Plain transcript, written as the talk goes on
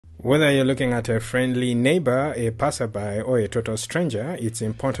Whether you're looking at a friendly neighbor, a passerby, or a total stranger, it's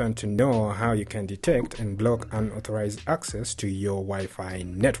important to know how you can detect and block unauthorized access to your Wi-Fi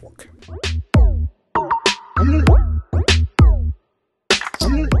network.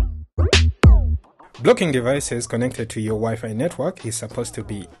 Blocking devices connected to your Wi-Fi network is supposed to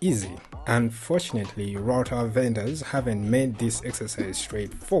be easy. Unfortunately, router vendors haven't made this exercise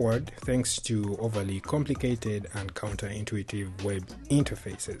straightforward thanks to overly complicated and counterintuitive web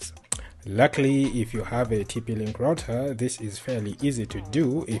interfaces. Luckily, if you have a TP-Link router, this is fairly easy to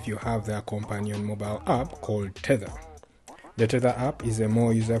do if you have their companion mobile app called Tether. The Tether app is a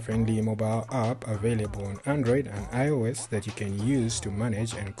more user-friendly mobile app available on Android and iOS that you can use to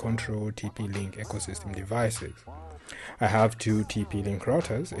manage and control TP-Link ecosystem devices. I have two TP-Link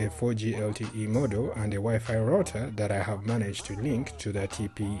routers, a 4G LTE model and a Wi-Fi router that I have managed to link to the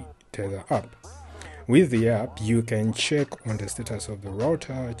TP Tether app. With the app, you can check on the status of the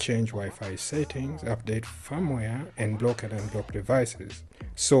router, change Wi-Fi settings, update firmware, and block and unblock devices.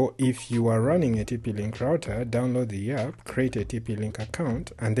 So if you are running a TP-Link router, download the app, create a TP-Link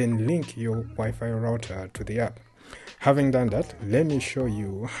account, and then link your Wi-Fi router to the app. Having done that, let me show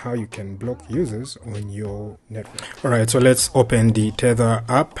you how you can block users on your network. Alright, so let's open the Tether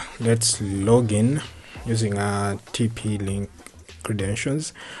app. Let's log in using our TP-Link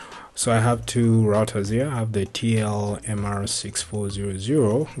credentials. So I have two routers here. I have the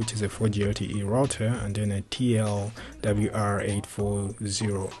TL-MR6400, which is a 4G LTE router, and then a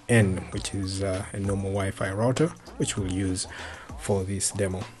TL-WR840N, which is a normal Wi-Fi router, which we'll use for this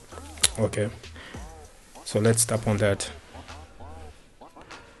demo. Okay, so let's tap on that.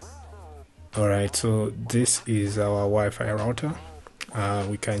 Alright, so this is our Wi-Fi router.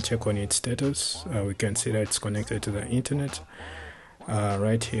 We can check on its status. We can see that it's connected to the internet.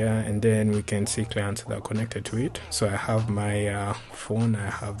 Right here, and then we can see clients that are connected to it. So I have my phone,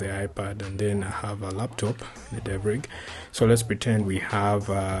 I have the iPad, and then I have a laptop, the dev rig. So let's pretend we have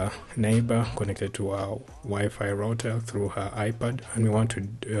a neighbor connected to our Wi-Fi router through her iPad, and we want to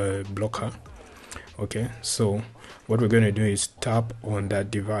block her. Okay, so what we're going to do is tap on that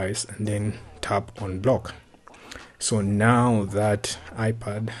device and then tap on block. So now that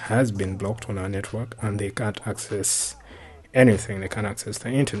iPad has been blocked on our network and they can't access anything, they can access the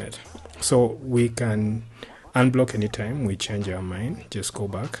internet. So we can unblock anytime we change our mind. Just go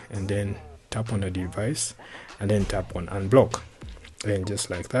back and then tap on the device and then tap on unblock, and just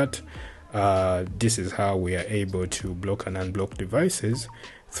like that, this is how we are able to block and unblock devices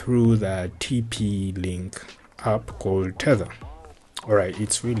through the TP-Link app called Tether. Alright,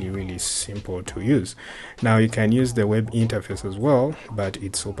 it's really simple to use. Now you can use the web interface as well, but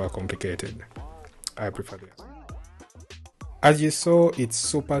it's super complicated. I prefer this. As you saw, it's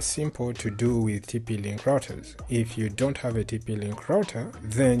super simple to do with TP-Link routers. If you don't have a TP-Link router,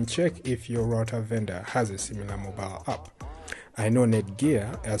 then check if your router vendor has a similar mobile app. I know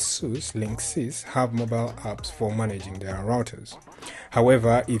Netgear, ASUS, Linksys have mobile apps for managing their routers.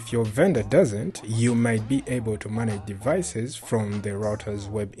 However, if your vendor doesn't, you might be able to manage devices from the router's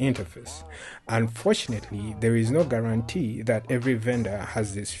web interface. Unfortunately, there is no guarantee that every vendor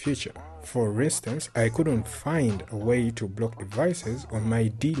has this feature. For instance, I couldn't find a way to block devices on my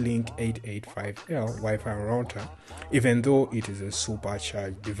D-Link 885L Wi-Fi router, even though it is a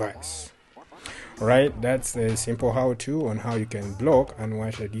supercharged device. Right, that's a simple how-to on how you can block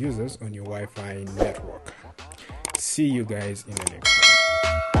unwanted users on your Wi-Fi network. See you guys in the next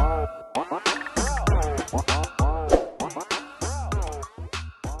one.